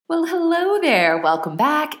Well, hello there. Welcome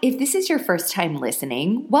back. If this is your first time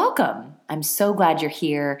listening, welcome. I'm so glad you're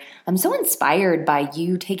here. I'm so inspired by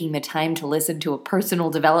you taking the time to listen to a personal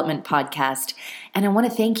development podcast. And I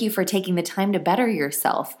want to thank you for taking the time to better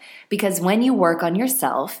yourself, because when you work on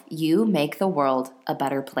yourself, you make the world a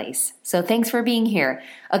better place. So thanks for being here.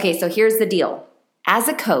 Okay, so here's the deal. As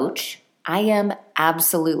a coach, I am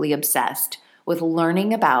absolutely obsessed with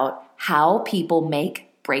learning about how people make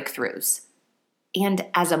breakthroughs. And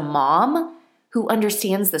as a mom who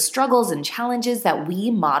understands the struggles and challenges that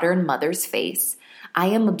we modern mothers face, I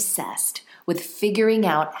am obsessed with figuring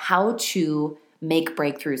out how to make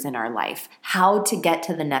breakthroughs in our life, how to get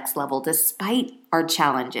to the next level despite our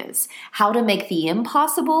challenges, how to make the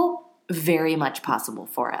impossible very much possible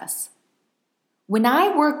for us. When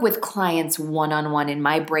I work with clients one-on-one in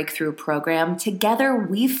my breakthrough program, together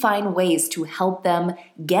we find ways to help them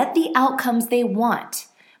get the outcomes they want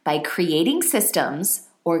by creating systems,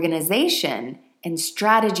 organization, and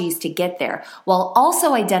strategies to get there, while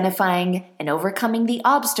also identifying and overcoming the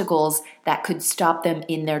obstacles that could stop them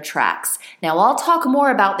in their tracks. Now, I'll talk more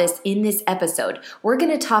about this in this episode. We're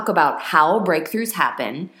going to talk about how breakthroughs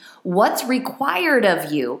happen, what's required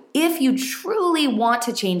of you if you truly want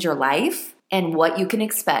to change your life, and what you can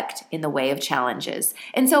expect in the way of challenges.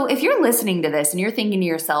 And so if you're listening to this and you're thinking to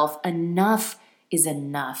yourself, enough is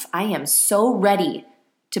enough. I am so ready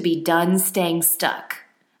to be done staying stuck.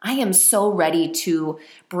 I am so ready to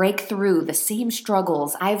break through the same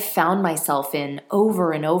struggles I've found myself in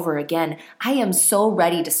over and over again. I am so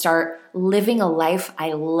ready to start living a life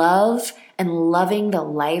I love and loving the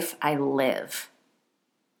life I live.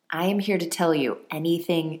 I am here to tell you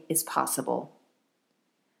anything is possible.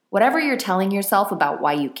 Whatever you're telling yourself about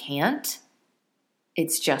why you can't,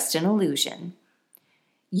 it's just an illusion.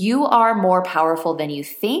 You are more powerful than you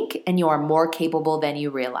think, and you are more capable than you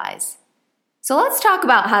realize. So let's talk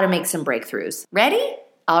about how to make some breakthroughs. Ready?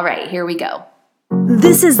 All right, here we go.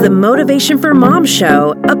 This is the Motivation for Moms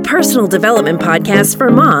Show, a personal development podcast for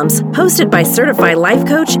moms, hosted by certified life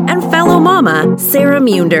coach and fellow mama, Sarah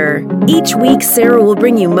Munder. Each week, Sarah will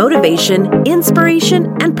bring you motivation, inspiration,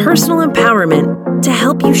 and personal empowerment to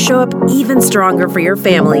help you show up even stronger for your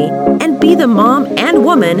family and be the mom and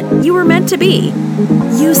woman you were meant to be.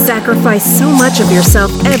 You sacrifice so much of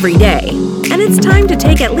yourself every day, and it's time to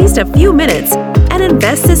take at least a few minutes and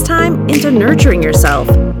invest this time into nurturing yourself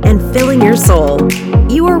and filling your soul.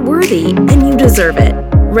 You are worthy and you deserve it.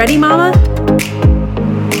 Ready, mama?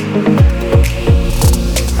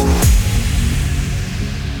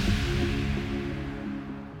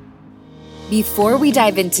 Before we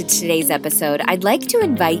dive into today's episode, I'd like to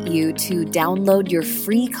invite you to download your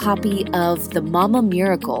free copy of The Mama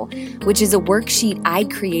Miracle, which is a worksheet I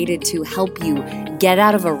created to help you get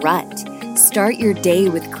out of a rut, start your day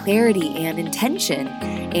with clarity and intention,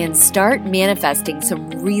 and start manifesting some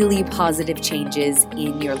really positive changes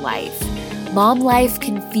in your life. Mom life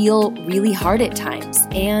can feel really hard at times,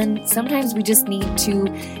 and sometimes we just need to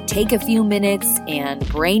take a few minutes and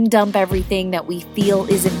brain dump everything that we feel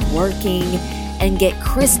isn't working and get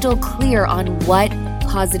crystal clear on what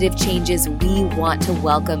positive changes we want to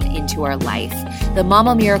welcome into our life. The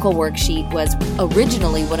Mama Miracle worksheet was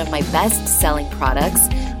originally one of my best-selling products,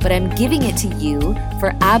 but I'm giving it to you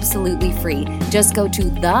for absolutely free. Just go to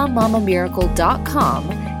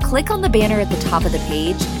themamamiracle.com, click on the banner at the top of the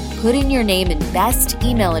page, put in your name and best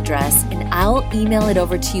email address, and I'll email it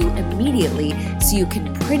over to you immediately so you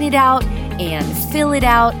can print it out and fill it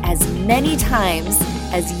out as many times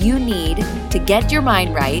as you need to get your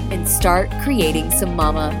mind right and start creating some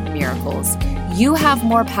mama miracles. You have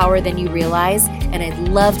more power than you realize, and I'd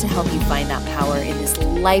love to help you find that power in this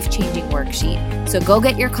life-changing worksheet. So go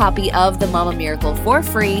get your copy of The Mama Miracle for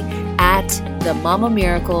free at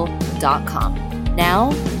themamamiracle.com.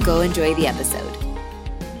 Now, go enjoy the episode.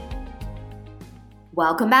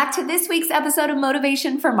 Welcome back to this week's episode of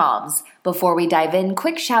Motivation for Moms. Before we dive in,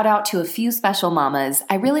 quick shout out to a few special mamas.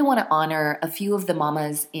 I really want to honor a few of the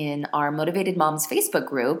mamas in our Motivated Moms Facebook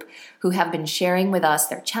group who have been sharing with us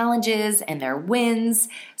their challenges and their wins,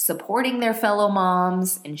 supporting their fellow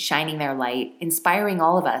moms and shining their light, inspiring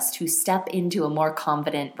all of us to step into a more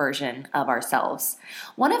confident version of ourselves.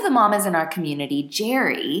 One of the mamas in our community,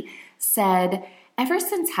 Jerry, said, "Ever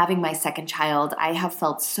since having my second child, I have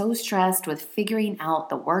felt so stressed with figuring out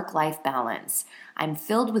the work-life balance. I'm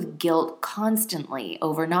filled with guilt constantly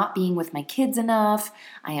over not being with my kids enough.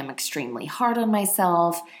 I am extremely hard on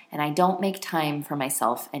myself, and I don't make time for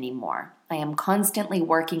myself anymore. I am constantly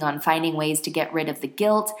working on finding ways to get rid of the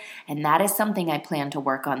guilt, and that is something I plan to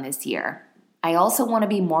work on this year." I also want to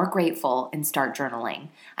be more grateful and start journaling.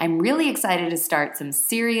 I'm really excited to start some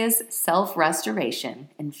serious self-restoration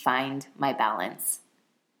and find my balance.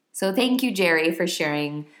 So thank you, Jerry, for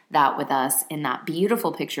sharing that with us in that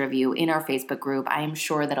beautiful picture of you in our Facebook group. I am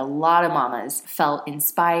sure that a lot of mamas felt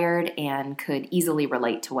inspired and could easily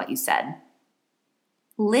relate to what you said.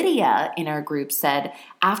 Lydia in our group said,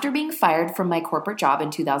 after being fired from my corporate job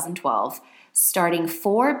in 2012, starting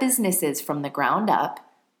 4 businesses from the ground up,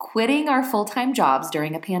 quitting our full-time jobs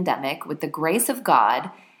during a pandemic with the grace of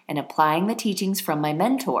God, and applying the teachings from my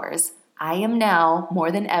mentors, I am now,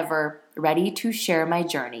 more than ever, ready to share my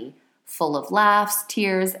journey, full of laughs,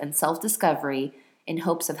 tears, and self-discovery, in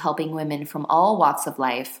hopes of helping women from all walks of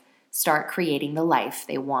life start creating the life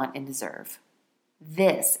they want and deserve.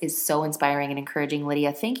 This is so inspiring and encouraging,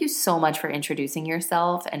 Lydia. Thank you so much for introducing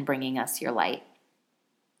yourself and bringing us your light.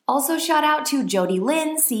 Also, shout out to Jody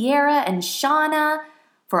Lynn, Sierra, and Shauna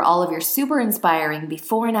for all of your super inspiring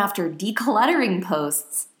before and after decluttering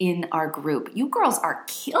posts in our group. You girls are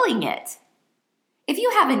killing it. If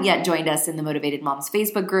you haven't yet joined us in the Motivated Moms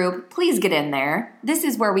Facebook group, please get in there. This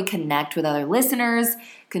is where we connect with other listeners,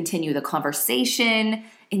 continue the conversation,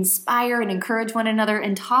 inspire and encourage one another,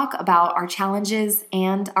 and talk about our challenges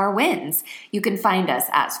and our wins. You can find us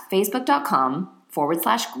at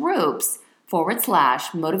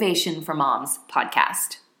facebook.com/groups/Motivation for Moms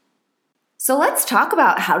podcast. So let's talk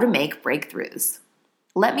about how to make breakthroughs.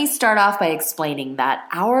 Let me start off by explaining that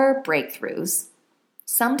our breakthroughs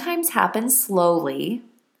sometimes happen slowly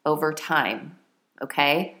over time,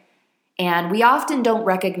 okay? And we often don't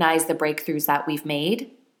recognize the breakthroughs that we've made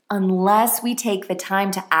unless we take the time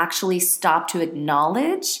to actually stop to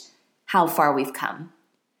acknowledge how far we've come,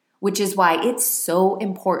 which is why it's so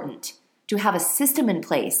important to have a system in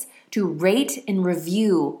place to rate and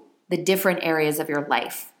review the different areas of your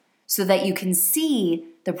life so that you can see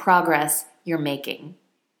the progress you're making.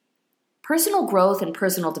 Personal growth and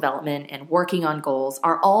personal development and working on goals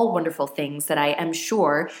are all wonderful things that I am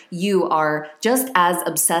sure you are just as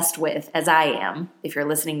obsessed with as I am if you're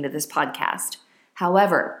listening to this podcast.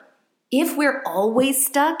 However, if we're always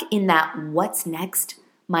stuck in that what's next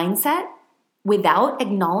mindset without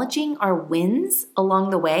acknowledging our wins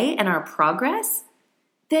along the way and our progress,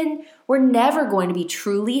 then we're never going to be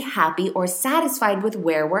truly happy or satisfied with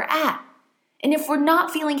where we're at. And if we're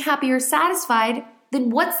not feeling happy or satisfied, then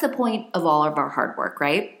what's the point of all of our hard work,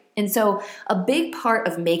 right? And so a big part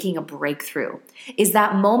of making a breakthrough is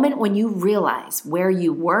that moment when you realize where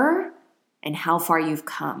you were and how far you've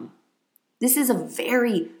come. This is a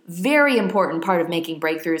very, very important part of making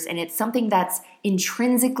breakthroughs, and it's something that's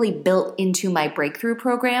intrinsically built into my breakthrough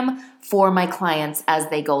program for my clients as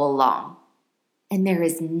they go along. And there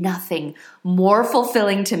is nothing more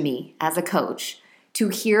fulfilling to me as a coach to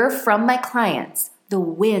hear from my clients the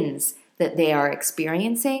wins that they are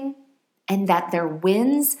experiencing and that their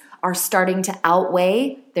wins are starting to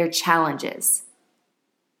outweigh their challenges.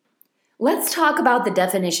 Let's talk about the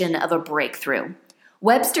definition of a breakthrough.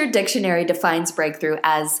 Webster Dictionary defines breakthrough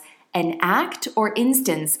as an act or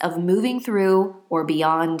instance of moving through or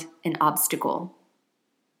beyond an obstacle.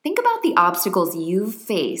 Think about the obstacles you've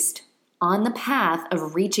faced on the path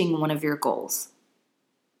of reaching one of your goals.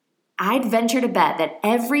 I'd venture to bet that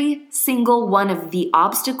every single one of the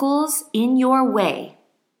obstacles in your way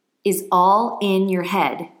is all in your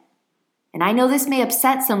head. And I know this may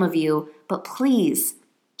upset some of you, but please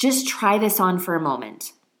just try this on for a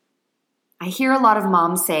moment. I hear a lot of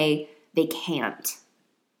moms say they can't.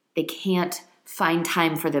 They can't find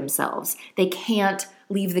time for themselves. They can't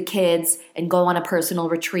leave the kids and go on a personal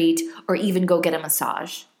retreat or even go get a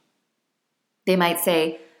massage. They might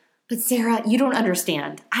say, but Sarah, you don't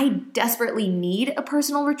understand. I desperately need a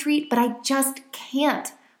personal retreat, but I just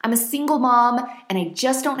can't. I'm a single mom and I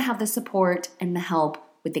just don't have the support and the help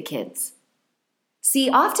with the kids. See,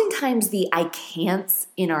 oftentimes the I can'ts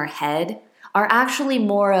in our head are actually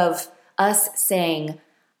more of us saying,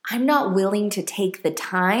 I'm not willing to take the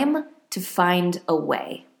time to find a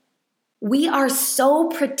way. We are so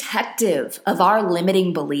protective of our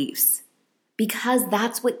limiting beliefs because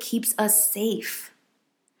that's what keeps us safe.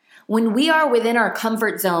 When we are within our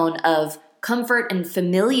comfort zone of comfort and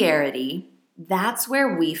familiarity, that's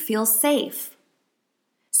where we feel safe.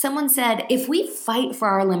 Someone said, if we fight for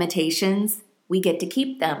our limitations, we get to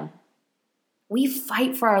keep them. We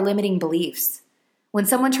fight for our limiting beliefs. When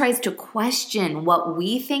someone tries to question what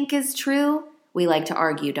we think is true, we like to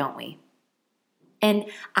argue, don't we? And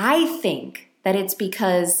I think that it's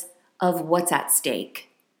because of what's at stake.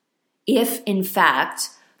 If, in fact,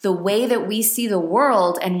 the way that we see the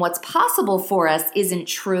world and what's possible for us isn't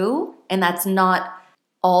true, and that's not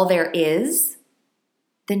all there is,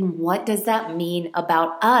 then what does that mean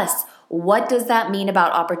about us? What does that mean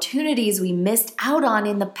about opportunities we missed out on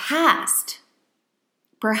in the past?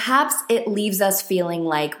 Perhaps it leaves us feeling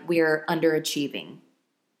like we're underachieving.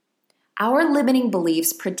 Our limiting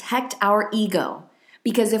beliefs protect our ego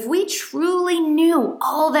because if we truly knew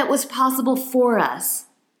all that was possible for us,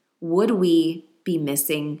 would we be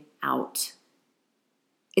missing out?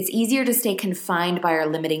 It's easier to stay confined by our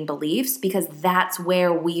limiting beliefs because that's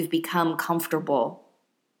where we've become comfortable.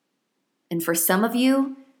 And for some of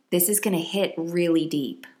you, this is going to hit really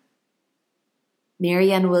deep.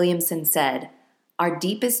 Marianne Williamson said, "Our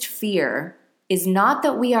deepest fear is not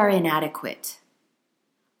that we are inadequate.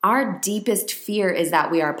 Our deepest fear is that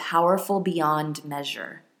we are powerful beyond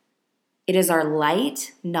measure. It is our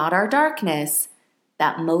light, not our darkness,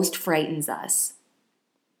 that most frightens us."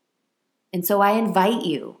 And so I invite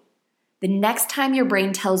you, the next time your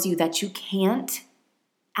brain tells you that you can't,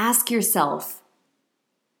 ask yourself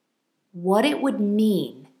what it would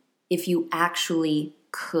mean if you actually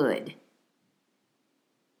could.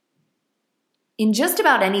 In just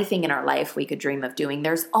about anything in our life we could dream of doing,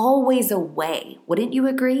 there's always a way. Wouldn't you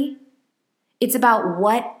agree? It's about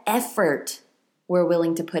what effort we're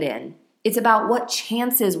willing to put in. It's about what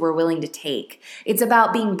chances we're willing to take. It's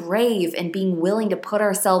about being brave and being willing to put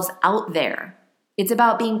ourselves out there. It's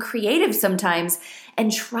about being creative sometimes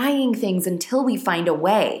and trying things until we find a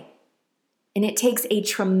way. And it takes a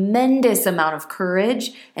tremendous amount of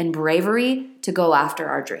courage and bravery to go after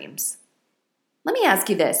our dreams. Let me ask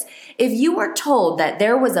you this. If you were told that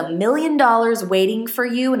there was $1 million waiting for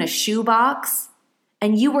you in a shoebox,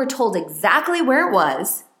 and you were told exactly where it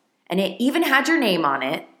was, and it even had your name on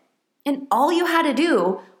it, and all you had to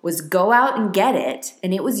do was go out and get it,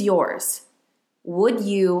 and it was yours, would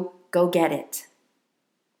you go get it?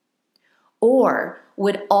 Or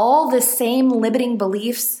would all the same limiting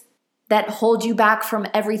beliefs that hold you back from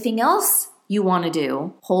everything else you want to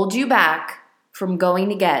do hold you back from going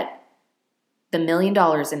to get the $1 million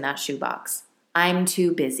in that shoebox? I'm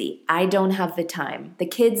too busy. I don't have the time. The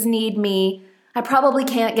kids need me. I probably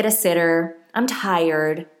can't get a sitter. I'm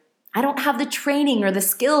tired. I don't have the training or the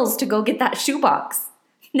skills to go get that shoebox.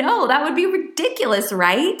 No, that would be ridiculous,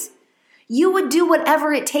 right? You would do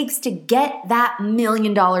whatever it takes to get that $1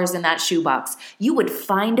 million in that shoebox. You would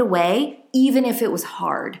find a way, even if it was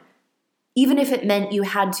hard. Even if it meant you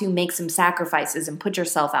had to make some sacrifices and put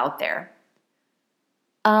yourself out there.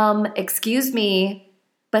 Excuse me,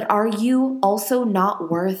 but are you also not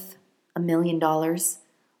worth $1 million?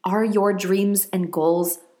 Are your dreams and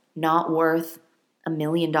goals not worth $1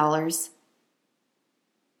 million?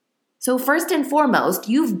 So first and foremost,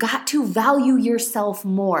 you've got to value yourself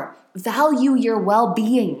more. Value your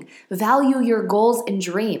well-being. Value your goals and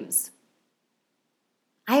dreams.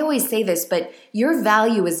 I always say this, but your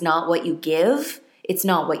value is not what you give. It's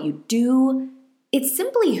not what you do. It's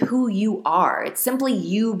simply who you are. It's simply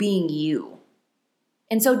you being you.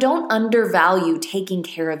 And so don't undervalue taking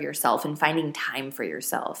care of yourself and finding time for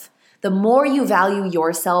yourself. The more you value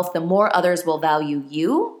yourself, the more others will value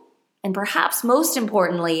you. And perhaps most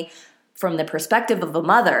importantly, from the perspective of a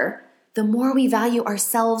mother, the more we value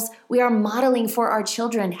ourselves, we are modeling for our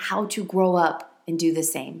children how to grow up and do the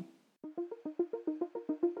same.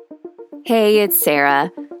 Hey, it's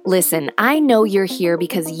Sarah. Listen, I know you're here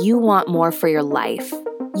because you want more for your life.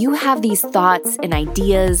 You have these thoughts and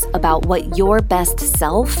ideas about what your best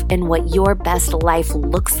self and what your best life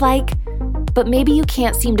looks like, but maybe you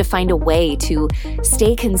can't seem to find a way to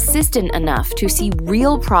stay consistent enough to see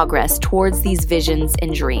real progress towards these visions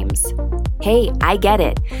and dreams. Hey, I get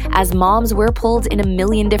it. As moms, we're pulled in a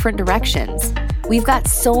million different directions. We've got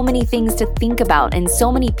so many things to think about and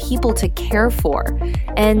so many people to care for.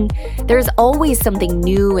 And there's always something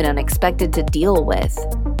new and unexpected to deal with,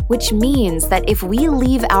 which means that if we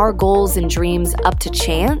leave our goals and dreams up to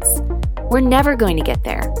chance, we're never going to get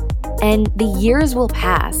there. And the years will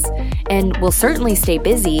pass, and we'll certainly stay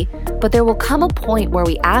busy, but there will come a point where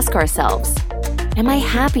we ask ourselves, am I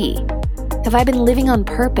happy? Have I been living on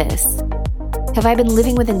purpose? Have I been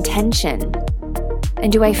living with intention?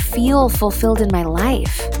 And do I feel fulfilled in my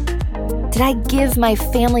life? Did I give my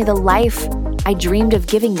family the life I dreamed of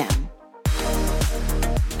giving them?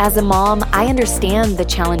 As a mom, I understand the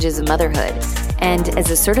challenges of motherhood. And as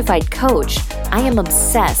a certified coach, I am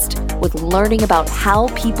obsessed with learning about how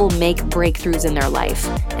people make breakthroughs in their life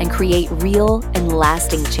and create real and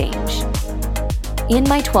lasting change. In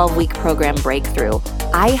my 12-week program Breakthrough,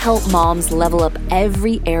 I help moms level up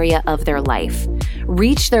every area of their life,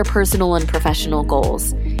 reach their personal and professional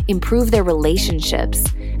goals, improve their relationships,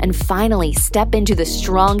 and finally step into the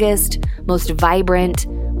strongest, most vibrant,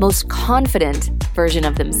 most confident version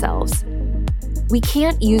of themselves. We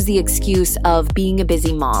can't use the excuse of being a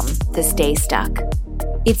busy mom to stay stuck.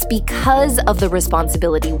 It's because of the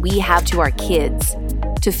responsibility we have to our kids,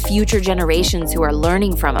 to future generations who are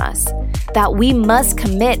learning from us, that we must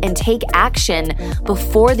commit and take action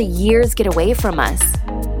before the years get away from us.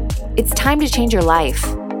 It's time to change your life.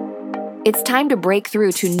 It's time to break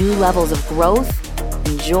through to new levels of growth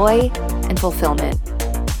and joy and fulfillment.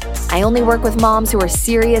 I only work with moms who are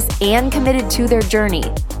serious and committed to their journey.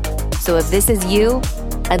 So if this is you,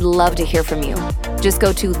 I'd love to hear from you. Just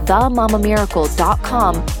go to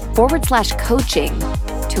themamamiracle.com/coaching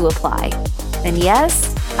to apply. And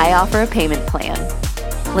yes, I offer a payment plan.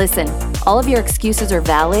 Listen, all of your excuses are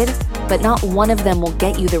valid, but not one of them will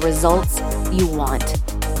get you the results you want.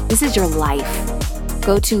 This is your life.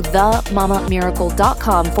 Go to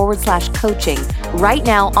themamamiracle.com/coaching right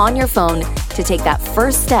now on your phone to take that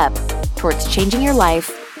first step towards changing your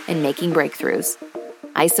life and making breakthroughs.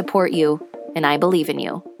 I support you, and I believe in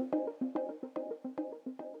you.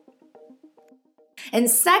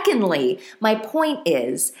 And secondly, my point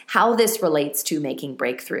is how this relates to making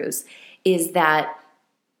breakthroughs is that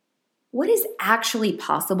what is actually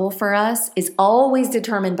possible for us is always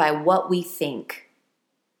determined by what we think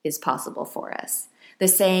is possible for us. The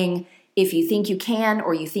saying, if you think you can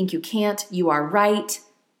or you think you can't, you are right,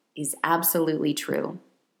 is absolutely true.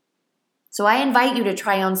 So I invite you to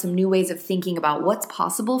try on some new ways of thinking about what's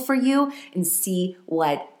possible for you and see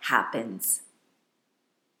what happens.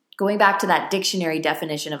 Going back to that dictionary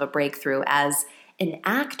definition of a breakthrough as an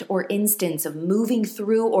act or instance of moving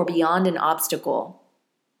through or beyond an obstacle.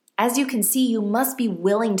 As you can see, you must be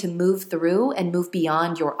willing to move through and move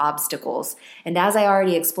beyond your obstacles. And as I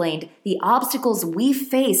already explained, the obstacles we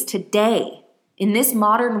face today in this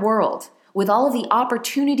modern world, with all of the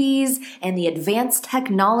opportunities and the advanced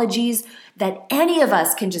technologies that any of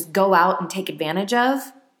us can just go out and take advantage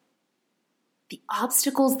of, the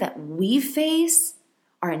obstacles that we face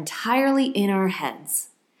are entirely in our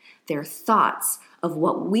heads. They're thoughts of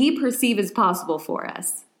what we perceive as possible for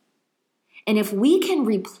us. And if we can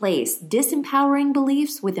replace disempowering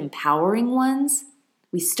beliefs with empowering ones,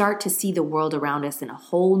 we start to see the world around us in a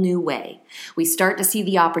whole new way. We start to see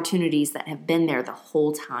the opportunities that have been there the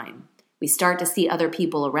whole time. We start to see other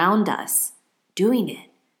people around us doing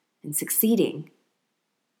it and succeeding.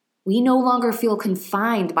 We no longer feel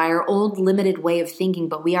confined by our old limited way of thinking,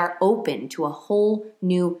 but we are open to a whole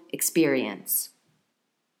new experience.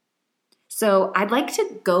 So I'd like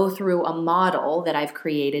to go through a model that I've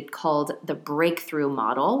created called the breakthrough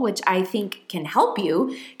model, which I think can help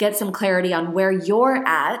you get some clarity on where you're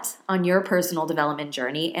at on your personal development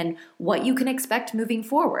journey and what you can expect moving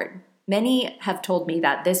forward. Many have told me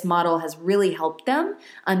that this model has really helped them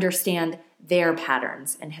understand their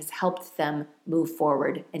patterns and has helped them move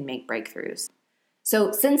forward and make breakthroughs.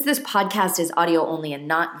 So since this podcast is audio only and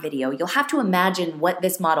not video, you'll have to imagine what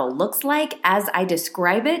this model looks like as I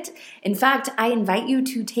describe it. In fact, I invite you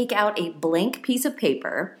to take out a blank piece of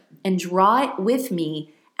paper and draw it with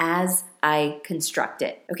me as I construct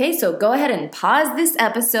it. Okay, so go ahead and pause this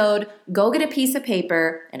episode, go get a piece of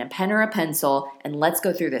paper and a pen or a pencil, and let's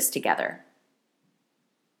go through this together.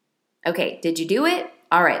 Okay, did you do it?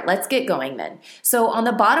 All right, let's get going then. So on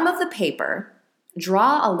the bottom of the paper,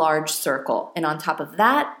 draw a large circle, and on top of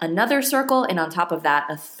that, another circle, and on top of that,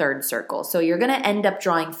 a third circle. So you're gonna end up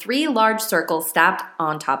drawing 3 large circles stacked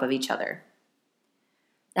on top of each other.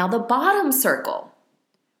 Now the bottom circle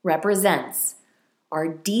represents our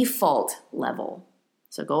default level.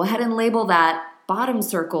 So go ahead and label that bottom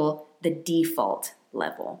circle the default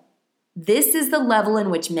level. This is the level in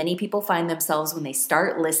which many people find themselves when they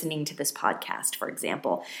start listening to this podcast, for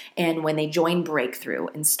example, and when they join Breakthrough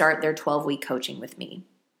and start their 12-week coaching with me.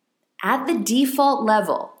 At the default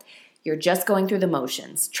level, you're just going through the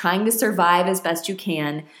motions, trying to survive as best you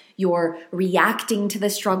can. You're reacting to the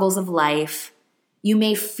struggles of life. You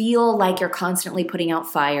may feel like you're constantly putting out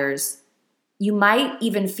fires. You might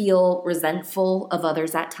even feel resentful of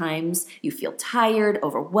others at times. You feel tired,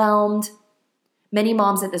 overwhelmed. Many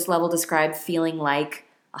moms at this level describe feeling like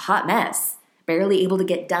a hot mess, barely able to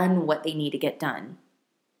get done what they need to get done.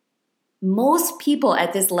 Most people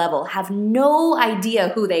at this level have no idea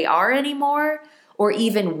who they are anymore or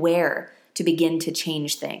even where to begin to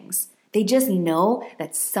change things. They just know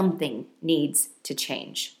that something needs to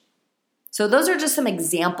change. So those are just some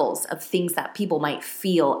examples of things that people might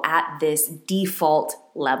feel at this default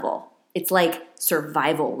level. It's like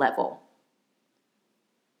survival level.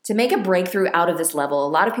 To make a breakthrough out of this level, a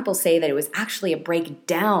lot of people say that it was actually a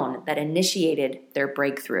breakdown that initiated their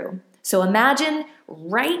breakthrough. So imagine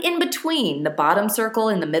right in between the bottom circle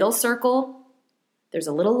and the middle circle, there's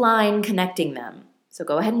a little line connecting them. So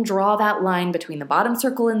go ahead and draw that line between the bottom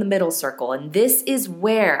circle and the middle circle. And this is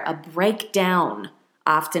where a breakdown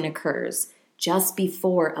often occurs, just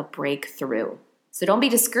before a breakthrough. So don't be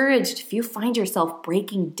discouraged if you find yourself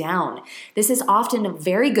breaking down. This is often a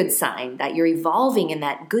very good sign that you're evolving and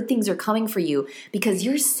that good things are coming for you because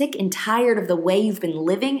you're sick and tired of the way you've been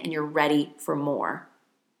living and you're ready for more.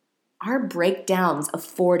 Our breakdowns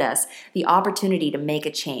afford us the opportunity to make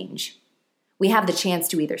a change. We have the chance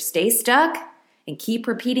to either stay stuck and keep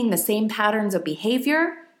repeating the same patterns of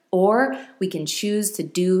behavior, or we can choose to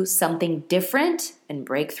do something different and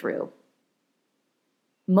break through.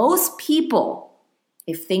 Most people,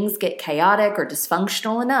 if things get chaotic or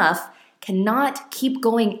dysfunctional enough, cannot keep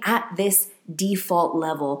going at this default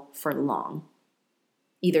level for long.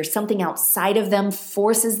 Either something outside of them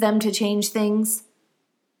forces them to change things,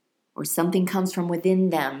 or something comes from within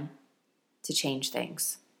them to change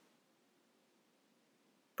things.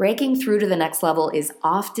 Breaking through to the next level is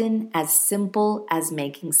often as simple as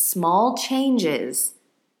making small changes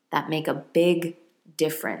that make a big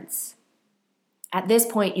difference. At this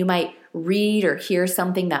point, you might read or hear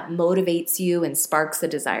something that motivates you and sparks a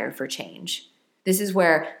desire for change. This is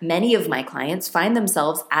where many of my clients find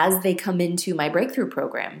themselves as they come into my breakthrough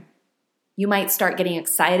program. You might start getting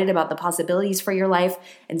excited about the possibilities for your life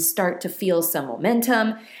and start to feel some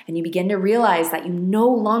momentum, and you begin to realize that you no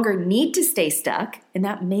longer need to stay stuck and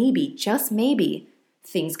that maybe, just maybe,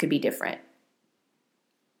 things could be different.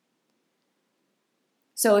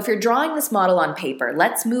 So if you're drawing this model on paper,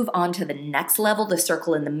 let's move on to the next level, the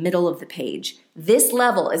circle in the middle of the page. This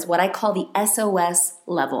level is what I call the SOS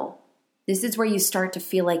level. This is where you start to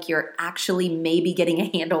feel like you're actually maybe getting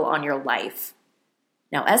a handle on your life.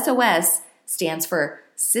 Now, SOS stands for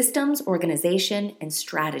Systems, Organization, and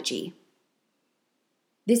Strategy.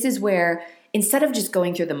 This is where, instead of just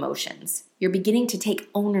going through the motions, you're beginning to take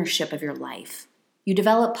ownership of your life. You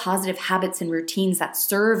develop positive habits and routines that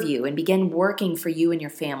serve you and begin working for you and your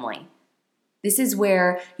family. This is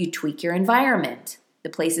where you tweak your environment, the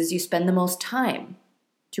places you spend the most time,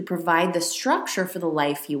 to provide the structure for the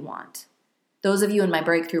life you want. Those of you in my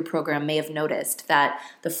breakthrough program may have noticed that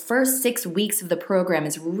the first 6 weeks of the program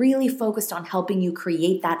is really focused on helping you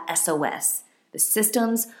create that SOS, the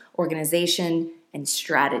systems, organization, and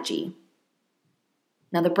strategy.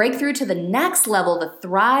 Now, the breakthrough to the next level, the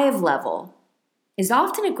Thrive level, is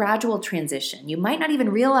often a gradual transition. You might not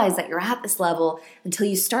even realize that you're at this level until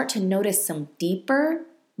you start to notice some deeper,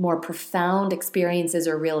 more profound experiences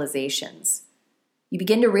or realizations. You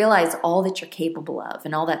begin to realize all that you're capable of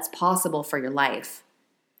and all that's possible for your life.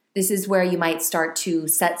 This is where you might start to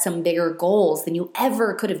set some bigger goals than you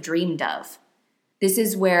ever could have dreamed of. This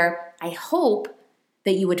is where I hope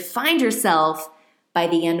that you would find yourself by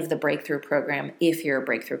the end of the breakthrough program if you're a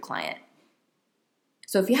breakthrough client.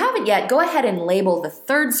 So if you haven't yet, go ahead and label the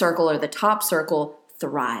third circle or the top circle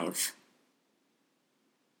Thrive.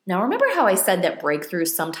 Now, remember how I said that breakthroughs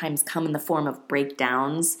sometimes come in the form of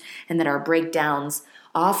breakdowns, and that our breakdowns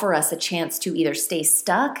offer us a chance to either stay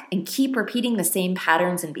stuck and keep repeating the same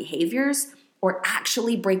patterns and behaviors, or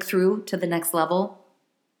actually break through to the next level?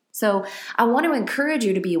 So I want to encourage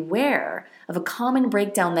you to be aware of a common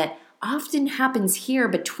breakdown that often happens here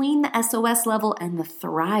between the SOS level and the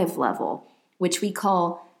Thrive level, which we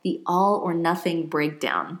call the all or nothing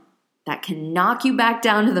breakdown. That can knock you back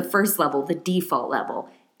down to the first level, the default level,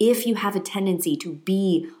 if you have a tendency to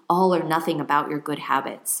be all or nothing about your good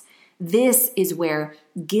habits. This is where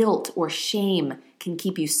guilt or shame can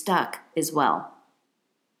keep you stuck as well.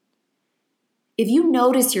 If you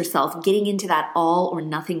notice yourself getting into that all or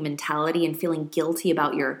nothing mentality and feeling guilty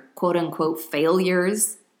about your quote unquote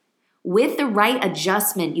failures, with the right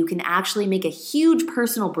adjustment, you can actually make a huge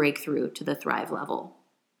personal breakthrough to the Thrive level.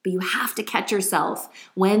 But you have to catch yourself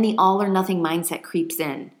when the all or nothing mindset creeps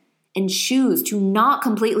in and choose to not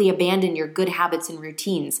completely abandon your good habits and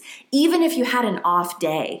routines, even if you had an off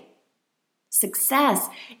day. Success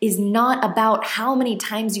is not about how many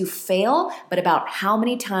times you fail, but about how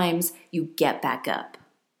many times you get back up.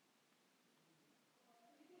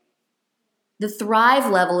 The Thrive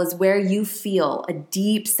level is where you feel a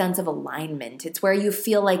deep sense of alignment. It's where you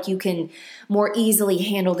feel like you can more easily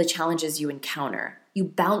handle the challenges you encounter. You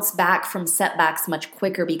bounce back from setbacks much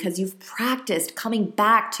quicker because you've practiced coming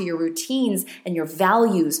back to your routines and your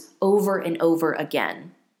values over and over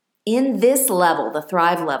again. In this level, the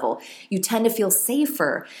Thrive level, you tend to feel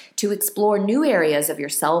safer to explore new areas of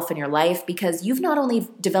yourself and your life because you've not only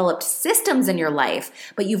developed systems in your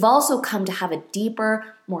life, but you've also come to have a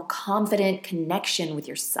deeper, more confident connection with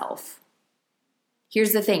yourself.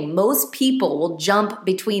 Here's the thing. Most people will jump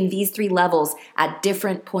between these 3 levels at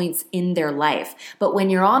different points in their life. But when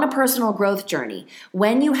you're on a personal growth journey,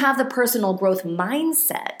 when you have the personal growth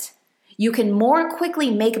mindset, you can more quickly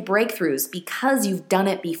make breakthroughs because you've done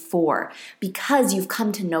it before, because you've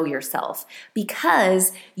come to know yourself,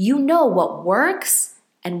 because you know what works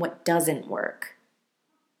and what doesn't work.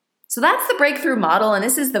 So that's the breakthrough model, and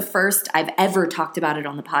this is the first I've ever talked about it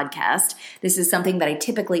on the podcast. This is something that I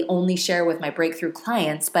typically only share with my breakthrough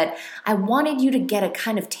clients, but I wanted you to get a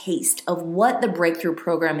kind of taste of what the breakthrough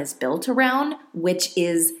program is built around, which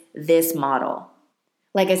is this model.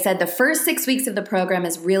 Like I said, the first 6 weeks of the program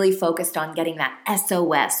is really focused on getting that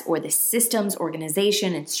SOS, or the systems,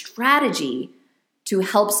 organization, and strategy to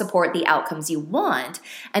help support the outcomes you want.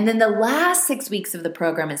 And then the last 6 weeks of the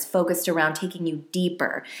program is focused around taking you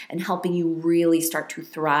deeper and helping you really start to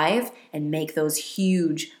thrive and make those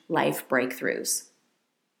huge life breakthroughs.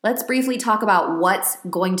 Let's briefly talk about what's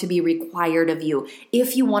going to be required of you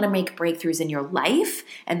if you want to make breakthroughs in your life.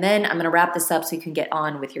 And then I'm going to wrap this up so you can get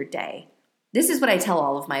on with your day. This is what I tell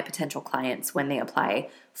all of my potential clients when they apply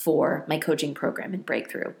for my coaching program in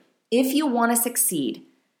Breakthrough. If you want to succeed,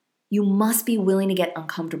 you must be willing to get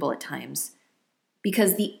uncomfortable at times,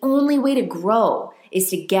 because the only way to grow is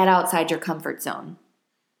to get outside your comfort zone.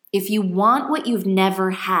 If you want what you've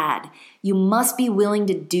never had, you must be willing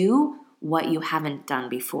to do what you haven't done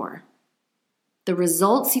before. The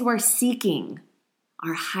results you are seeking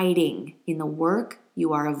are hiding in the work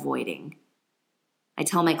you are avoiding. I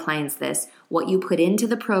tell my clients this: what you put into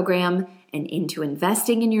the program and into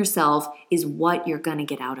investing in yourself is what you're going to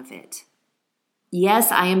get out of it.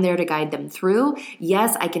 Yes, I am there to guide them through.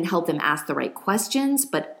 Yes, I can help them ask the right questions.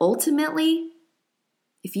 But ultimately,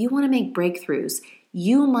 if you want to make breakthroughs,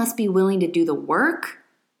 you must be willing to do the work,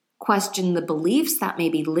 question the beliefs that may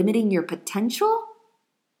be limiting your potential,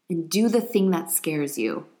 and do the thing that scares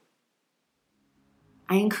you.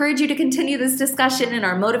 I encourage you to continue this discussion in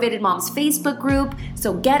our Motivated Moms Facebook group.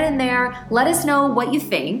 So get in there, let us know what you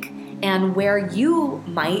think and where you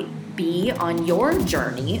might be on your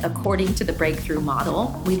journey according to the breakthrough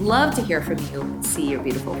model. We'd love to hear from you and see your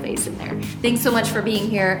beautiful face in there. Thanks so much for being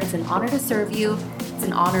here. It's an honor to serve you. It's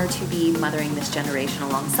an honor to be mothering this generation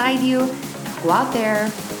alongside you. Go out there,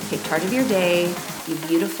 take charge of your day, be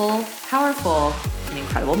beautiful, powerful, and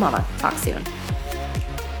incredible mama. Talk soon.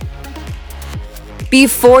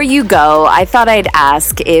 Before you go, I thought I'd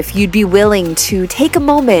ask if you'd be willing to take a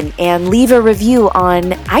moment and leave a review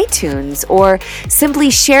on iTunes, or simply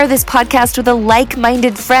share this podcast with a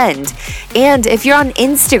like-minded friend. And if you're on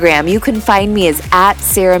Instagram, you can find me as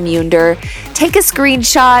 @SarahMunder. Take a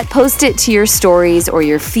screenshot, post it to your stories or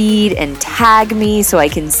your feed, and tag me so I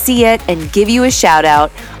can see it and give you a shout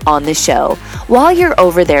out on the show. While you're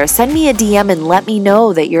over there, send me a DM and let me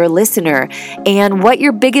know that you're a listener and what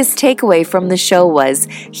your biggest takeaway from the show was.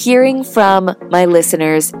 Hearing from my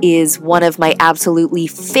listeners is one of my absolutely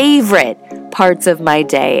favorite parts of my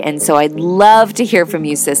day, and so I'd love to hear from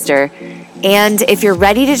you, sister. And if you're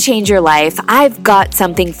ready to change your life, I've got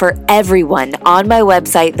something for everyone on my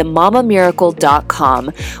website,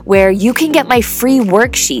 themamamiracle.com, where you can get my free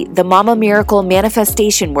worksheet, the Mama Miracle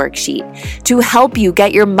Manifestation Worksheet, to help you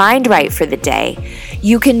get your mind right for the day.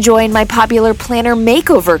 You can join my popular planner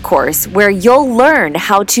makeover course, where you'll learn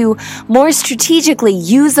how to more strategically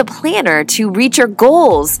use a planner to reach your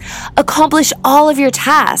goals, accomplish all of your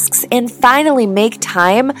tasks, and finally make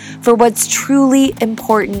time for what's truly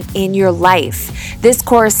important in your life. This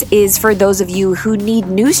course is for those of you who need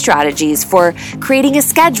new strategies for creating a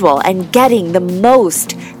schedule and getting the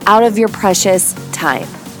most out of your precious time.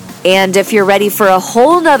 And if you're ready for a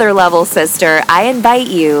whole nother level, sister, I invite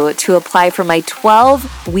you to apply for my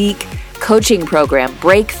 12-week coaching program,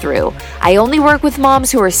 Breakthrough. I only work with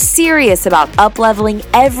moms who are serious about up-leveling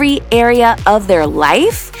every area of their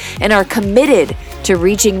life and are committed to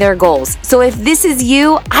reaching their goals. So if this is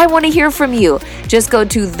you, I want to hear from you. Just go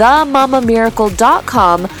to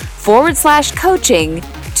themamamiracle.com/coaching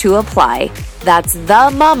to apply. That's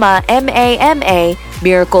themama, MAMA,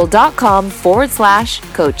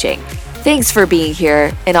 miracle.com/coaching. Thanks for being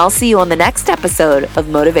here, and I'll see you on the next episode of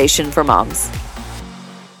Motivation for Moms.